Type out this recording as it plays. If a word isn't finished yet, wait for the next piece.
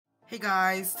Hey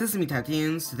guys, this is me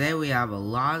TyToonz. Today we have a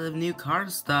lot of new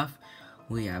Cars stuff.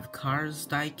 We have Cars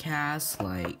diecast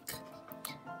like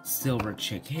Silver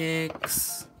Chick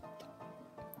Hicks,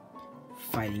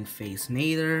 Fighting Face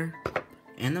Mater,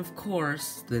 and of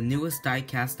course, the newest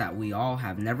diecast that we all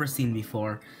have never seen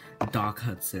before, Doc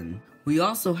Hudson. We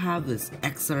also have this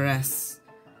XRS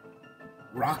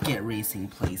rocket racing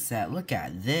playset. Look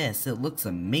at this, it looks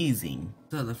amazing.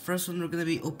 So the first one we're going to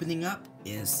be opening up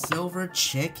is Silver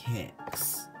Chick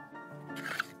Hicks.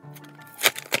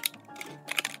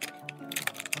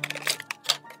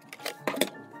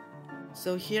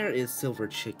 So here is Silver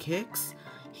Chick Hicks.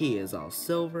 He is all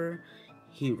silver.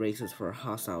 He races for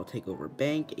Hostile Takeover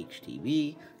Bank,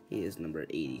 HTV. He is number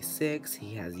 86.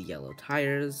 He has yellow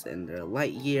tires and they're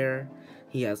light year.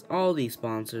 He has all these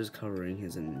sponsors covering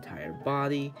his entire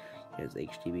body. Here's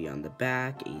HTV on the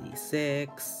back,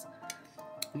 86.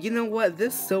 You know what?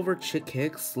 This Silver Chick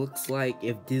Hicks looks like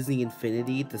if Disney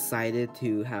Infinity decided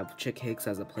to have Chick Hicks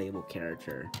as a playable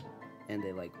character. And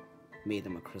they like made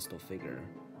him a crystal figure.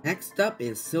 Next up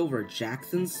is Silver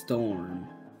Jackson Storm.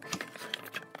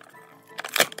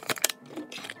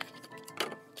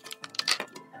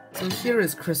 So here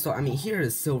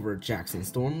is Silver Jackson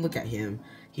Storm. Look at him.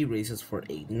 He races for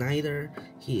Igniter.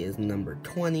 He is number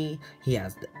 20. He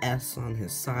has the S on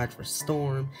his side for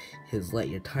Storm. His light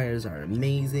year tires are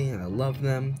amazing. I love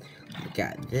them. Look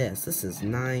at this. This is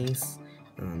nice.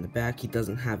 And on the back, he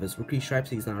doesn't have his rookie stripes.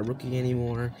 He's not a rookie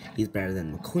anymore. He's better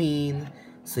than McQueen.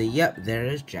 So yep, there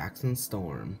is Jackson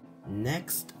Storm.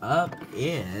 Next up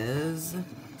is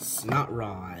Snot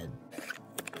Rod.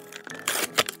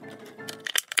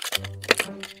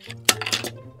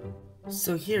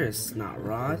 So here is Snot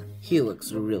Rod. He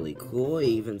looks really cool. It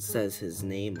even says his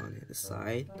name on his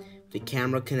side. The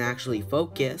camera can actually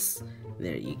focus.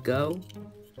 There you go.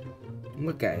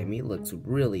 Look at him. He looks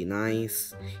really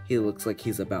nice. He looks like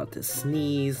he's about to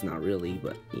sneeze. Not really,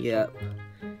 but yep.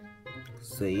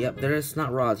 So yep, there is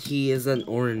Snot Rod. He is an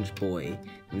orange boy.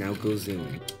 Now go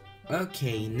zoom.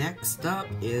 Okay, next up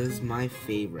is my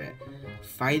favorite,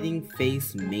 Fighting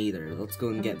Face Mater. Let's go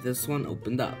and get this one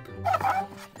opened up.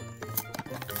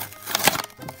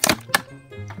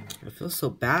 I feel so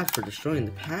bad for destroying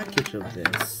the package of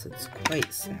this. It's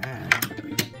quite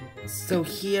sad. So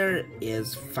here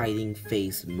is Fighting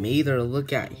Face Mater.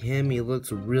 Look at him. He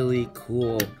looks really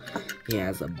cool. He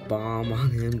has a bomb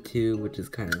on him too, which is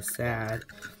kind of sad.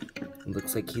 It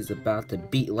looks like he's about to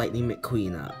beat Lightning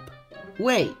McQueen up.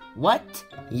 Wait, what?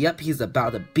 Yep, he's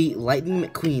about to beat Lightning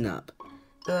McQueen up.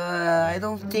 I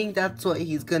don't think that's what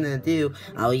he's gonna do.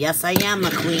 Oh, yes, I am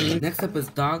McQueen. Next up is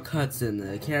Doc Hudson,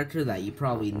 a character that you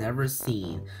probably never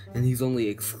seen, and he's only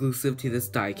exclusive to this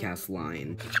diecast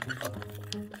line.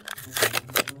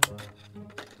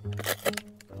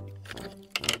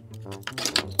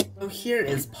 So here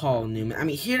is Paul Newman.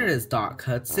 Here is Doc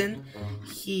Hudson.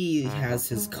 He has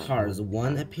his Cars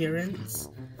 1 appearance,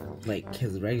 like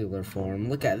his regular form.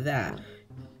 Look at that.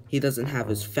 He doesn't have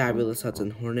his fabulous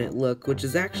Hudson Hornet look, which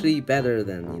is actually better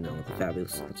than, you know, the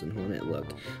fabulous Hudson Hornet look.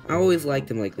 I always liked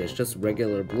him like this, just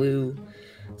regular blue.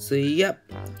 So yep,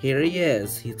 here he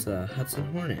is. He's a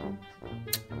Hudson Hornet.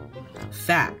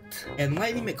 Fact. And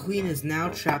Lightning McQueen is now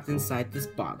trapped inside this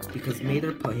box because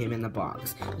Mater put him in the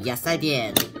box. Yes, I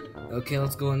did. Okay,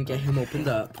 let's go and get him opened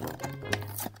up.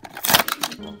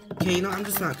 Okay, you know, I'm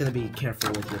just not gonna be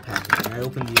careful with the packaging. I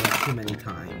opened you up too many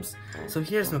times. So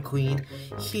here's McQueen.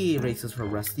 He races for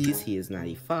Rust-Eze. He is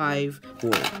 95.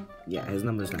 Well, yeah, his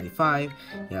number is 95.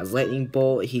 He has Lightning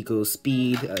Bolt. He goes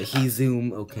speed. He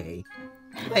zoom. Okay.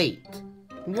 Wait.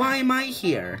 Why am I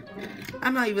here?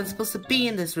 I'm not even supposed to be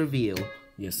in this review.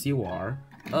 Yes, you are.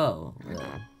 Oh,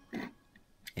 well.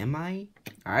 Am I?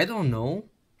 I don't know.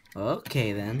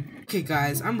 Okay then. Okay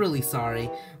guys, I'm really sorry,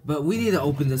 but we need to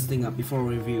open this thing up before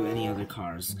we review any other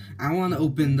cars. I want to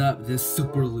open up this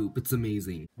Super Loop, it's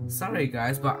amazing. Sorry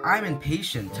guys, but I'm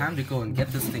impatient. Time to go and get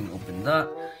this thing opened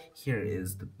up. Here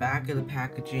is the back of the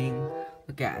packaging.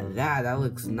 Look at that, that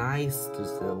looks nice.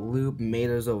 There's the loop,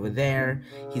 Mater's over there.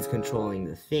 He's controlling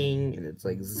the thing, and it's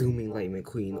like zooming like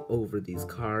McQueen over these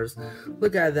cars.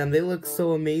 Look at them, they look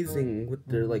so amazing with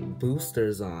their like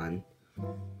boosters on.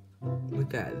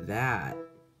 Look at that.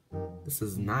 This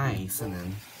is nice. And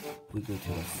then we go to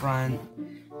the front.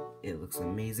 It looks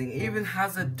amazing. It even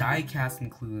has a diecast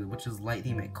included, which is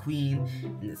Lightning McQueen,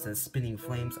 and it says Spinning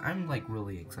Flames. I'm like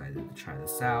really excited to try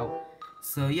this out.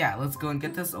 So yeah, let's go and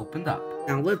get this opened up.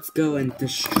 Now let's go and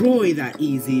destroy that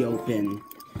easy open.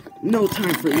 No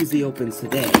time for easy opens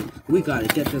today. We gotta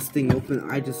get this thing open.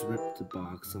 I just ripped the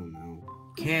box, oh no.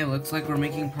 Okay, looks like we're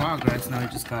making progress. Now we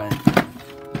just gotta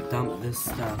dump this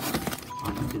stuff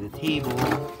onto the table.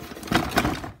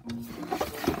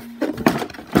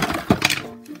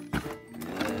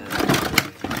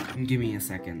 Give me a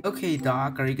second. Okay,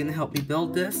 Doc, are you gonna help me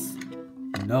build this?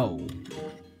 No.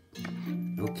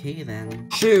 Okay then.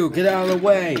 Shoo, get out of the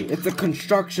way! It's a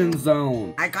construction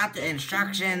zone! I got the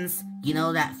instructions. You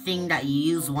know that thing that you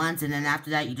use once and then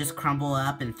after that you just crumble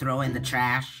up and throw in the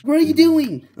trash? What are you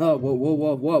doing? Oh,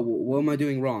 what am I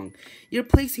doing wrong? You're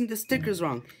placing the stickers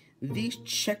wrong. These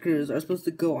checkers are supposed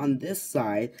to go on this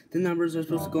side. The numbers are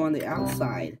supposed to go on the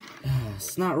outside.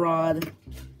 Snot Rod,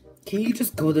 can you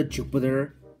just go to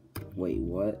Jupiter? Wait,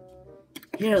 what?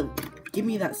 Here, give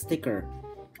me that sticker.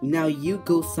 Now you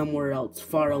go somewhere else,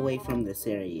 far away from this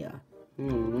area.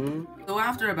 So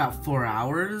after about 4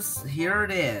 hours, here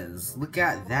it is. Look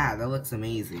at that, that looks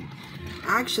amazing.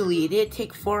 Actually, it did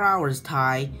take 4 hours,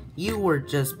 Ty. You were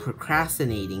just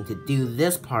procrastinating to do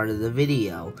this part of the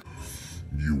video.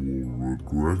 You will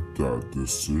regret that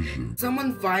decision.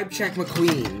 Someone vibe check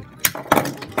McQueen.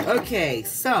 Okay,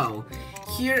 so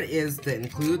here is the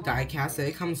include diecast that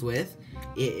it comes with.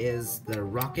 It is the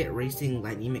Rocket Racing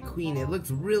Lightning McQueen. It looks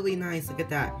really nice. Look at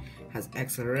that. Has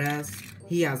XRS.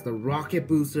 He has the rocket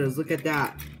boosters. Look at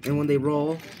that. And when they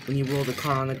roll, when you roll the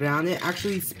car on the ground, it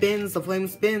actually spins. The flame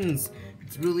spins.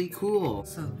 It's really cool.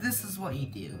 So this is what you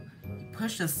do. You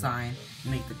push the sign,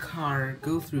 make the car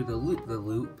go through the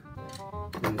loop.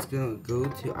 And it's gonna go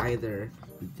to either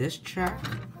this track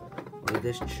or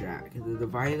this track. The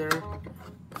divider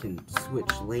can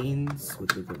switch lanes with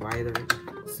the divider.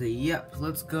 So yep,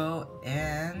 let's go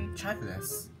and try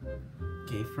this.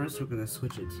 Okay, first we're gonna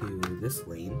switch it to this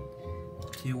lane.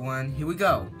 2, 1, here we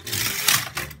go.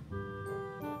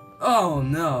 Oh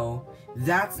no,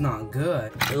 that's not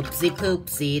good. Oopsie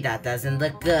poopsie, that doesn't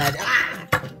look good. Ah!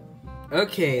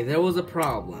 Okay, there was a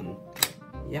problem.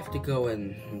 You have to go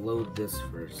and load this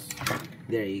first.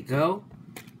 There you go.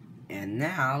 And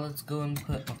now let's go and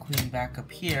put McQueen back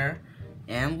up here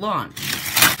and launch.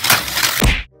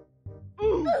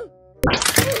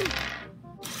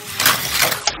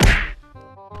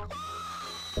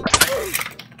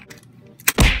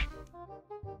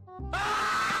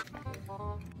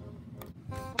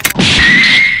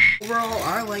 Overall,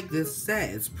 I like this set.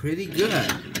 It's pretty good.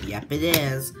 Yep, it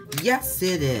is. Yes,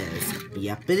 it is.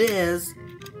 Yep, it is.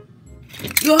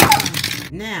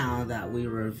 Now that we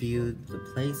reviewed the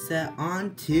playset,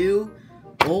 on to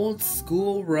Old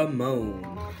School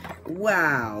Ramon.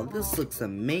 Wow, this looks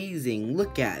amazing.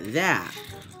 Look at that.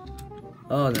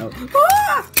 Oh no.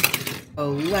 Ah! Oh,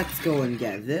 let's go and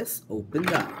get this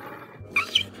opened up.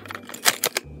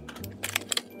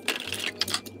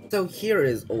 So here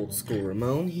is Old School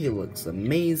Ramon. He looks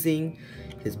amazing.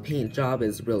 His paint job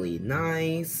is really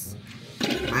nice.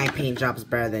 My paint job's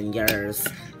better than yours.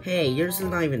 Hey, yours is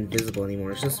not even visible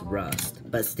anymore, it's just rust.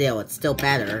 But still, it's still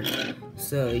better.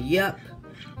 So, yep,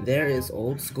 there is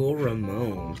Old School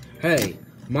Ramon. Hey,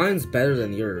 mine's better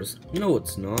than yours. No,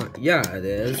 it's not. Yeah, it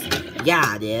is.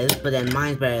 Yeah, it is, but then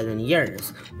mine's better than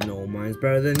yours. No, mine's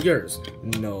better than yours.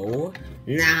 No.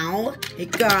 Now, hey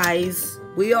guys,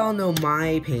 we all know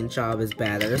my paint job is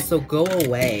better, so go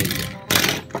away.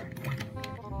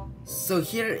 So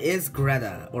here is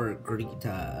Greta, or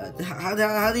Greta. How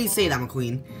do you say that,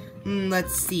 McQueen?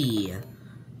 Let's see.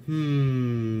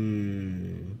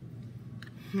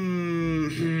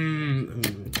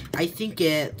 I think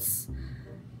it's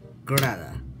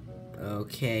Greta.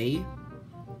 Okay.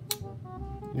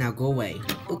 Now go away.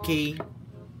 Okay.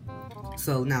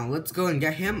 So now let's go and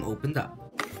get him opened up.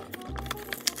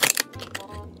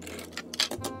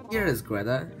 Here is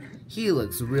Greta. He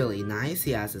looks really nice.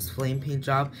 He has his flame paint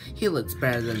job. He looks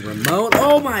better than Ramon.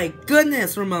 Oh my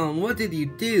goodness, Ramon, what did you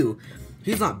do?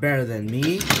 He's not better than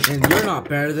me, and you're not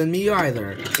better than me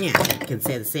either. Yeah, I can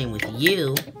say the same with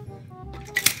you.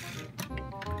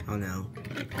 Oh no.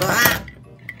 Ah!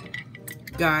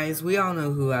 Guys, we all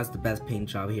know who has the best paint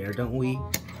job here, don't we?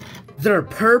 They're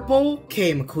purple?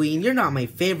 Okay, McQueen, you're not my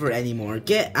favorite anymore.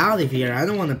 Get out of here. I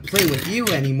don't want to play with you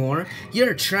anymore.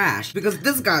 You're trash. Because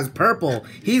this guy's purple.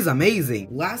 He's amazing.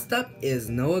 Last up is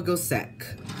Noah Gocek.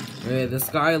 Hey, this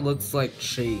guy looks like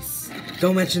Chase.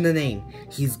 Don't mention the name.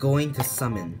 He's going to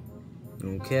summon.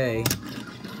 Okay.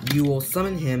 You will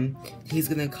summon him. He's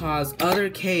going to cause utter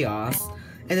chaos.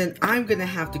 And then I'm gonna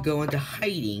have to go into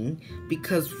hiding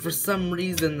because for some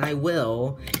reason I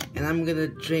will, and I'm gonna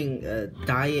drink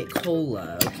Diet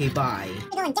Cola. Okay, bye.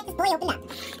 Go and get this boy opened up.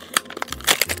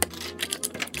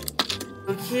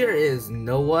 So here is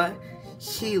Noah.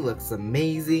 He looks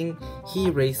amazing. He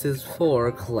races for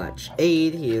Clutch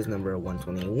 8. He is number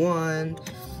 121.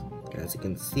 As you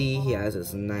can see, he has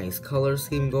this nice color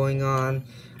scheme going on.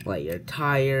 Like your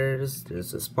tires,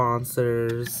 there's the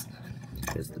sponsors.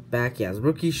 Here's the back. He has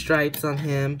rookie stripes on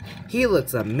him. He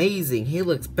looks amazing. He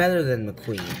looks better than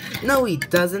McQueen. No, he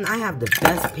doesn't. I have the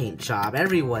best paint job.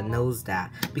 Everyone knows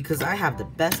that because I have the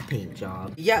best paint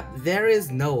job. Yep, there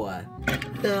is Noah.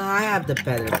 I have the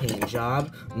better paint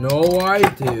job. No, I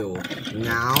do.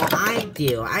 Now I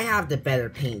do. I have the better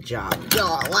paint job.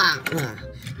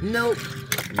 Nope.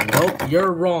 Nope,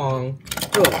 you're wrong.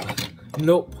 Ugh.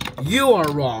 Nope, you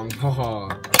are wrong.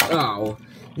 Haha. Oh.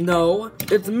 No,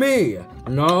 it's me.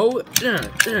 No.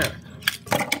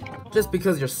 Just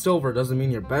because you're silver doesn't mean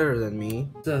you're better than me.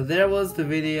 So there was the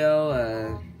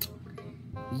video.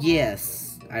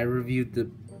 Yes, I reviewed the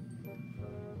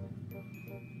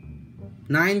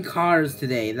 9 cars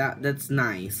today. That's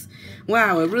nice.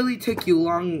 Wow, it really took you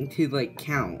long to like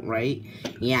count, right?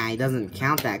 Yeah, it doesn't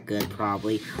count that good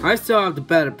probably. I still have the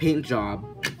better paint job.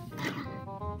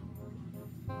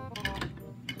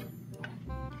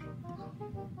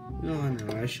 No,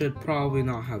 I should probably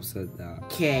not have said that.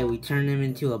 Okay, we turned him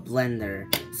into a blender.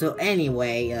 So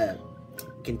anyway,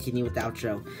 continue with the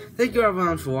outro. Thank you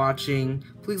everyone for watching.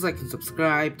 Please like and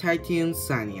subscribe. TyToonz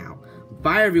signing out.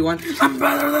 Bye everyone. I'm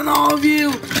better than all of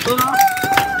you!